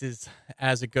aces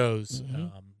as it goes. Mm-hmm.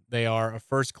 They are a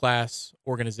first-class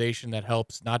organization that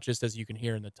helps, not just, as you can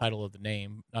hear in the title of the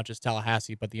name, not just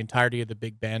Tallahassee, but the entirety of the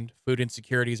Big Bend. Food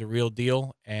insecurity is a real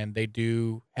deal, and they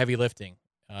do heavy lifting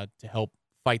to help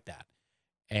fight that.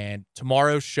 And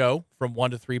tomorrow's show from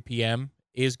 1 to 3 p.m.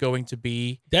 is going to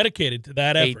be dedicated to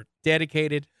that effort. A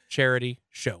dedicated charity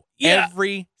show. Yeah.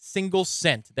 Every single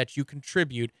cent that you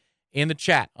contribute in the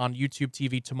chat on YouTube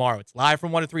TV tomorrow. It's live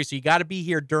from 1 to 3, so you got to be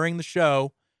here during the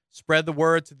show. Spread the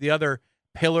word to the other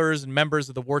pillars and members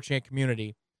of the War Chant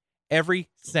community. Every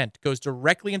cent goes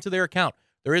directly into their account.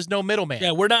 There is no middleman.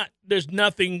 Yeah, there's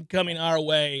nothing coming our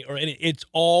way, it's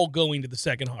all going to the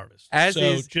second harvest.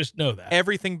 Just know that.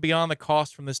 Everything beyond the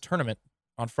cost from this tournament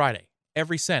on Friday.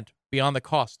 Every cent beyond the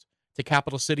cost to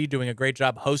Capital City doing a great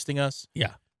job hosting us.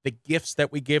 Yeah. The gifts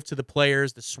that we give to the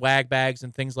players, the swag bags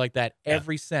and things like that,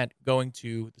 every cent going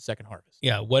to the second harvest.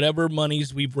 Yeah, whatever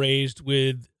monies we've raised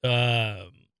with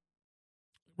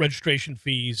registration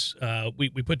fees, we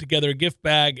put together a gift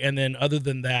bag, and then other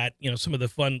than that, some of the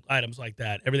fun items like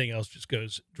that, everything else just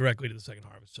goes directly to the second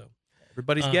harvest. So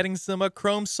everybody's getting some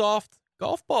Chrome Soft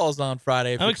golf balls on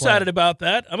Friday. I'm excited about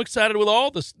that. I'm excited with all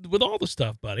the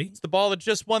stuff, buddy. It's the ball that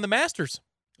just won the Masters.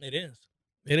 It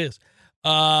is.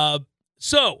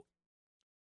 So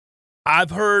I've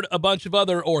heard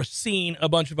seen a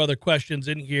bunch of other questions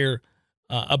in here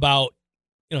about,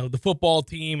 the football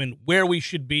team and where we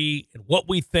should be and what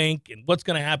we think and what's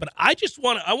going to happen. I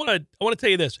want to tell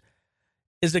you this.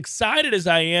 As excited as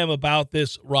I am about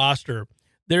this roster,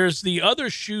 there's the other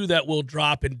shoe that will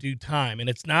drop in due time, and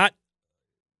it's not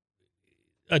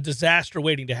a disaster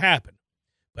waiting to happen.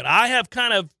 But I have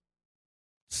kind of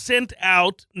sent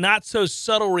out not so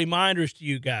subtle reminders to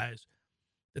you guys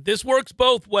that this works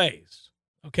both ways.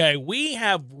 Okay, we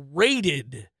have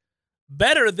rated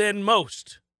better than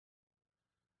most,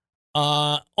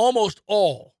 almost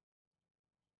all,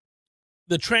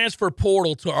 the transfer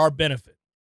portal to our benefit.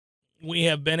 We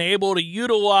have been able to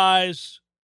utilize,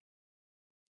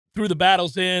 through the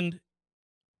battle's end,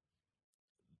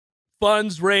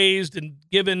 funds raised and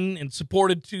given and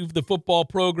supported to the football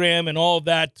program and all of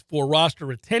that for roster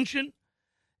retention,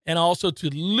 and also to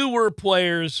lure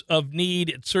players of need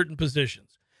at certain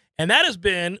positions. And that has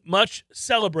been much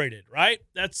celebrated, right?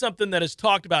 That's something that is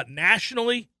talked about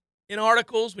nationally in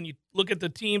articles when you look at the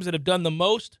teams that have done the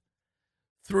most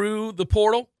through the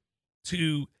portal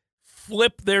to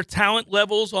flip their talent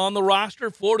levels on the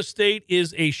roster. Florida State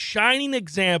is a shining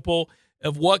example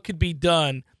of what could be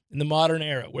done in the modern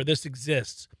era where this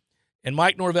exists. And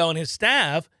Mike Norvell and his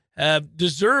staff have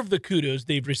deserved the kudos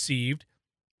they've received.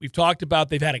 We've talked about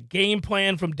they've had a game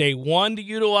plan from day one to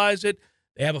utilize it.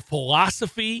 They have a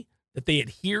philosophy that they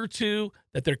adhere to,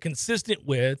 that they're consistent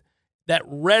with, that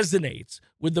resonates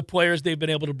with the players they've been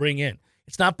able to bring in.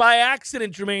 It's not by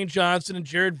accident Jermaine Johnson and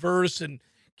Jared Verse and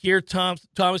Keir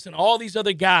Thomas and all these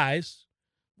other guys,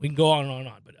 we can go on and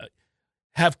on, but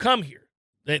have come here.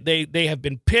 They have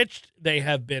been pitched. They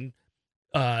have been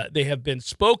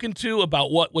spoken to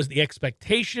about what was the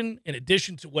expectation in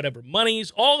addition to whatever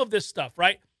monies, all of this stuff,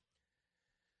 right?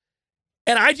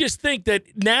 And I just think that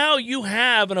now you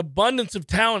have an abundance of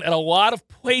talent at a lot of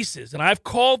places. And I've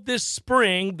called this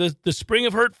spring the spring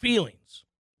of hurt feelings.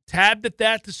 Tabbed at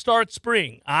that to start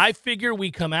spring. I figure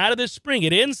we come out of this spring.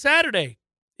 It ends Saturday.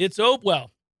 It's over.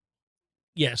 Well,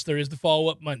 yes, there is the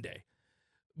follow-up Monday.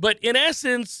 But in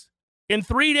essence, in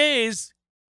 3 days,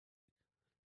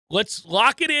 let's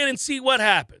lock it in and see what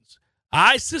happens.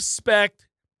 I suspect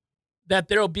that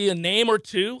there will be a name or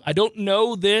two. I don't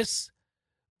know this,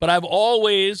 but I've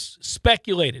always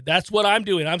speculated. That's what I'm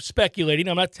doing. I'm speculating.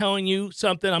 I'm not telling you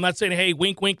something. I'm not saying, hey,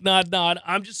 wink, wink, nod, nod.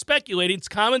 I'm just speculating. It's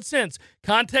common sense.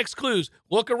 Context clues.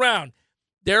 Look around.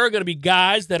 There are going to be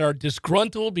guys that are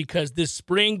disgruntled because this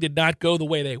spring did not go the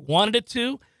way they wanted it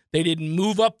to. They didn't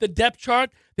move up the depth chart.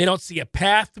 They don't see a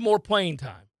path to more playing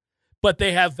time. But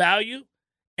they have value,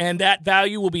 and that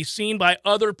value will be seen by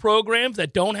other programs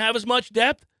that don't have as much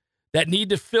depth, that need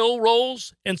to fill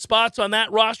roles and spots on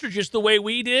that roster just the way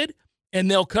we did,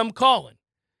 and they'll come calling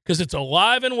because it's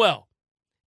alive and well.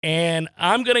 And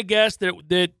I'm going to guess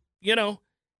that, you know,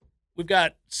 we've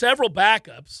got several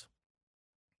backups,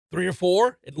 3 or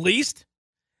 4 at least.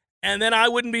 And then I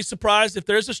wouldn't be surprised if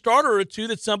there's a starter or two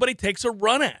that somebody takes a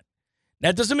run at.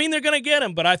 That doesn't mean they're going to get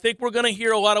him, but I think we're going to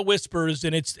hear a lot of whispers,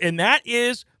 and that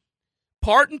is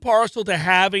part and parcel to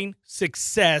having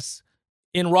success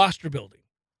in roster building.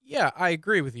 Yeah, I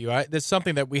agree with you. That's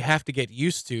something that we have to get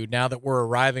used to now that we're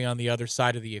arriving on the other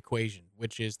side of the equation,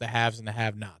 which is the haves and the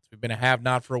have-nots. We've been a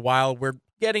have-not for a while. We're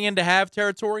getting into have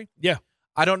territory. Yeah.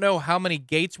 I don't know how many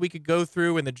gates we could go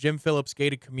through in the Jim Phillips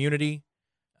gated community.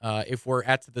 If we're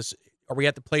at this, are we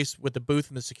at the place with the booth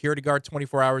and the security guard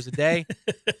 24 hours a day?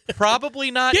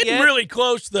 Probably not Getting yet. really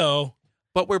close, though.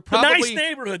 But we're probably a nice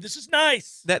neighborhood. This is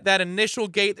nice. That initial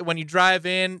gate that when you drive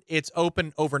in, it's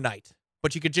open overnight,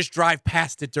 but you could just drive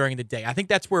past it during the day. I think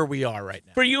that's where we are right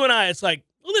now. For you and I, it's like,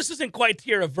 well, this isn't quite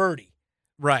Tierra Verde.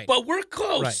 Right. But we're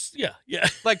close. Right. Yeah.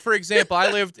 Like, for example,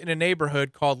 I lived in a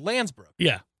neighborhood called Landsbrook.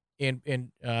 Yeah.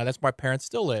 That's where my parents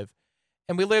still live.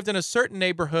 And we lived in a certain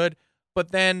neighborhood,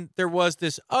 but then there was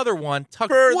this other one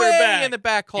tucked further way back in the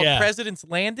back called President's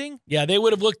Landing. Yeah, they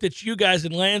would have looked at you guys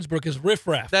in Landsbrook as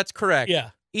riffraff. That's correct.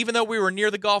 Yeah. Even though we were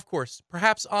near the golf course,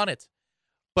 perhaps on it.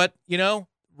 But, you know,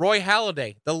 Roy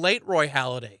Halladay, the late Roy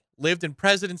Halladay, lived in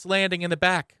President's Landing in the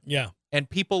back. Yeah. And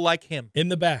people like him. In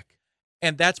the back.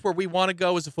 And that's where we want to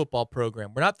go as a football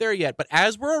program. We're not there yet. But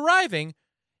as we're arriving,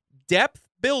 depth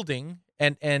building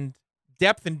and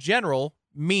depth in general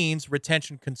means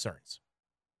retention concerns.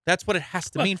 That's what it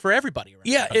has to mean for everybody.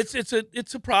 Yeah, it's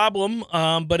a problem,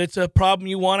 but it's a problem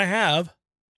you want to have.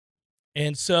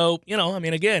 And so, you know, I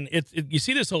mean, again, you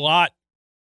see this a lot.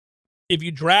 If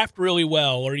you draft really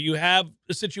well, or you have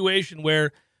a situation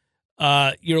where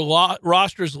your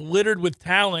roster's littered with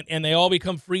talent and they all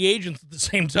become free agents at the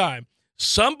same time,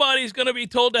 somebody's going to be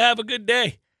told to have a good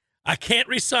day. I can't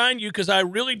re-sign you because I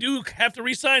really do have to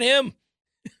re-sign him.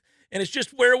 And it's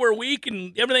just where we're weak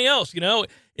and everything else, you know.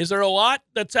 Is there a lot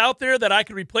that's out there that I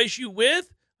could replace you with?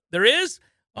 There is?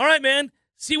 All right, man.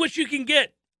 See what you can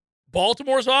get.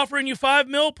 Baltimore's offering you $5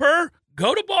 million per?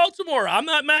 Go to Baltimore. I'm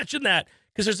not matching that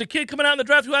because there's a kid coming out in the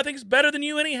draft who I think is better than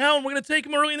you anyhow, and we're going to take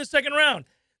him early in the second round.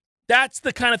 That's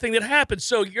the kind of thing that happens.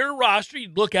 So your roster, you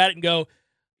look at it and go,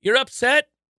 you're upset?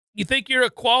 You think you're a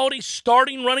quality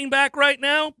starting running back right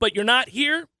now, but you're not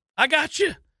here? I got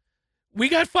you. We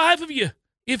got 5 of you.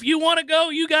 If you want to go,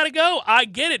 you got to go. I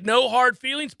get it. No hard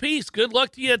feelings. Peace. Good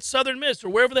luck to you at Southern Miss or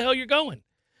wherever the hell you're going.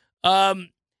 And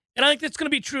I think that's going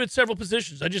to be true at several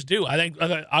positions. I just do.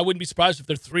 I wouldn't be surprised if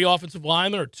there are 3 offensive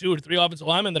linemen or 2 or 3 offensive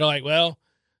linemen that are like, well,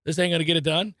 this ain't going to get it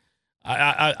done.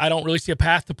 I don't really see a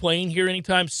path to playing here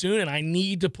anytime soon, and I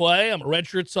need to play. I'm a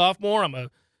redshirt sophomore. I'm a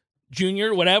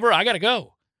junior, whatever. I got to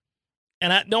go.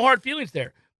 And no hard feelings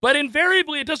there. But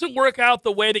invariably, it doesn't work out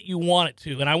the way that you want it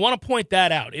to. And I want to point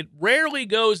that out. It rarely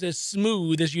goes as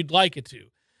smooth as you'd like it to.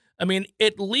 I mean,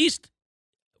 at least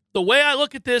the way I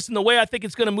look at this and the way I think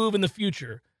it's going to move in the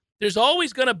future, there's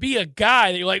always going to be a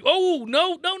guy that you're like, oh,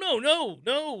 no,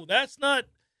 that's not,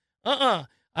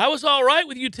 I was all right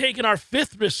with you taking our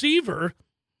 5th receiver.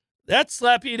 That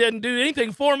slappy didn't do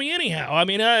anything for me anyhow. I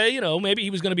mean, maybe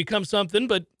he was going to become something,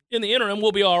 but in the interim,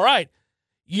 we'll be all right.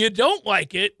 You don't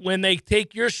like it when they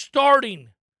take your starting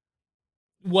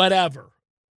whatever,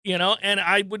 and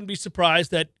I wouldn't be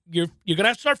surprised that you're going to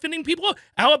have to start fending people off.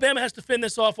 Alabama has to fend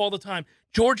this off all the time.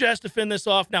 Georgia has to fend this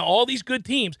off. Now, all these good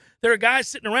teams, there are guys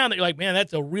sitting around that you're like, man,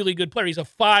 that's a really good player. He's a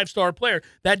 5-star player.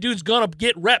 That dude's going to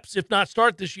get reps, if not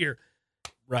start this year.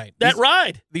 Right.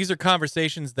 These are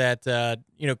conversations that,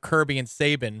 Kirby and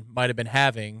Saban might have been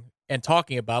having and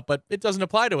talking about, but it doesn't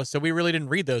apply to us, so we really didn't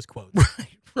read those quotes.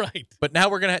 Right. But now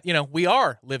we're going to, we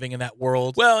are living in that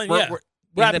world. Well, we're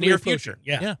in the near future.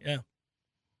 Yeah,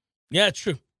 it's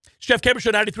true. It's Jeff Cameron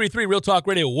Show, 93.3 Real Talk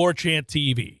Radio, War Chant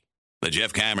TV. The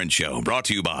Jeff Cameron Show, brought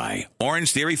to you by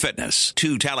Orange Theory Fitness.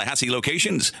 2 Tallahassee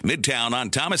locations, Midtown on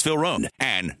Thomasville Road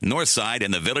and Northside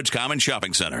in the Village Common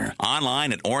Shopping Center.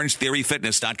 Online at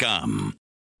orangetheoryfitness.com.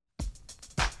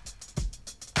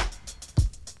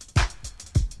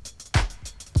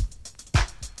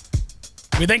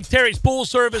 We thank Terry's Pool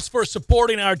Service for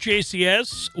supporting our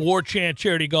JCS War Chant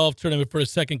Charity Golf Tournament for a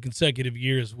 2nd consecutive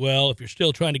year as well. If you're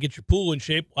still trying to get your pool in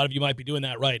shape, a lot of you might be doing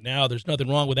that right now. There's nothing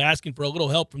wrong with asking for a little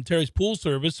help from Terry's Pool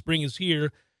Service. Spring is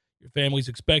here. Your family's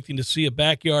expecting to see a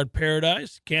backyard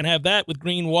paradise. Can't have that with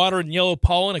green water and yellow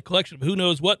pollen, a collection of who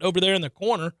knows what over there in the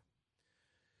corner.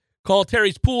 Call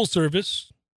Terry's Pool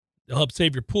Service. They'll help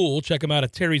save your pool. Check them out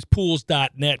at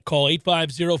terryspools.net. Call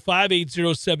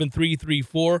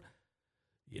 850-580-7334.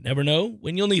 You never know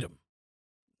when you'll need them.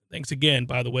 Thanks again,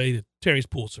 by the way, to Terry's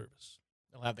Pool Service.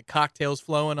 We'll have the cocktails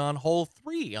flowing on hole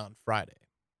 3 on Friday.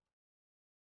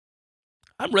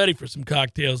 I'm ready for some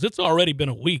cocktails. It's already been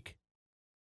a week.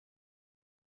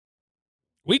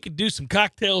 We could do some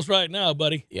cocktails right now,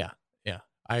 buddy. Yeah,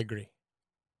 I agree.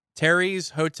 Terry's,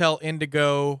 Hotel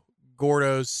Indigo,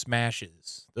 Gordo's,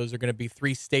 Smashes. Those are going to be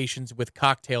 3 stations with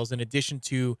cocktails in addition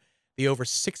to the over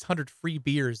 600 free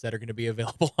beers that are going to be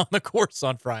available on the course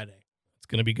on Friday. It's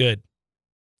going to be good.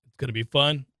 It's going to be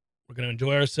fun. We're going to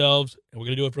enjoy ourselves, and we're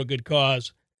going to do it for a good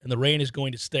cause, and the rain is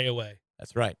going to stay away.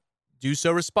 That's right. Do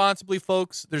so responsibly,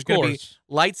 folks. There's going to be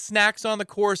light snacks on the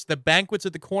course, the banquets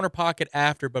at the corner pocket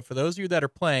after, but for those of you that are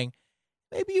playing,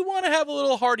 maybe you want to have a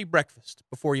little hearty breakfast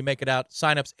before you make it out.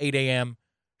 Sign-ups 8 a.m.,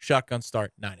 shotgun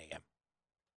start 9 a.m.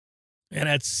 And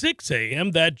at 6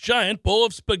 a.m., that giant bowl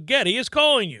of spaghetti is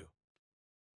calling you.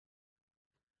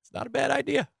 It's not a bad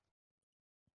idea.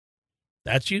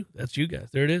 That's you. That's you guys.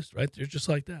 There it is, right there, just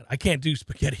like that. I can't do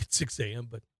spaghetti at 6 a.m.,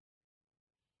 but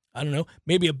I don't know.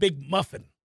 Maybe a big muffin.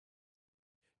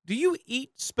 Do you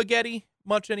eat spaghetti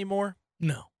much anymore?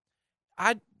 No.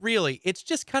 It's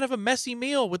just kind of a messy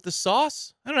meal with the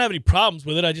sauce. I don't have any problems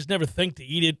with it. I just never think to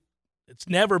eat it. It's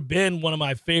never been one of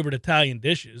my favorite Italian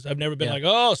dishes. I've never been like,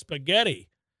 oh, spaghetti.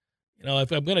 You know,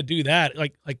 if I'm going to do that,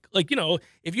 like, you know,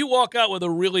 if you walk out with a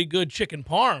really good chicken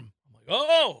parm, I'm like,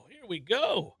 oh, here we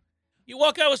go. You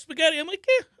walk out with spaghetti, I'm like,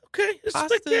 yeah, okay, it's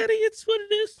spaghetti. It's what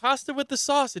it is. Pasta with the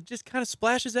sauce, it just kind of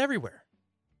splashes everywhere.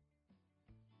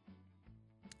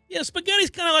 Yeah, spaghetti's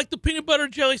kind of like the peanut butter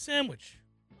and jelly sandwich.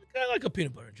 I like a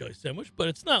peanut butter and jelly sandwich, but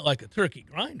it's not like a turkey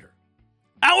grinder.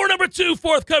 Hour number 2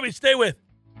 forthcoming. Stay with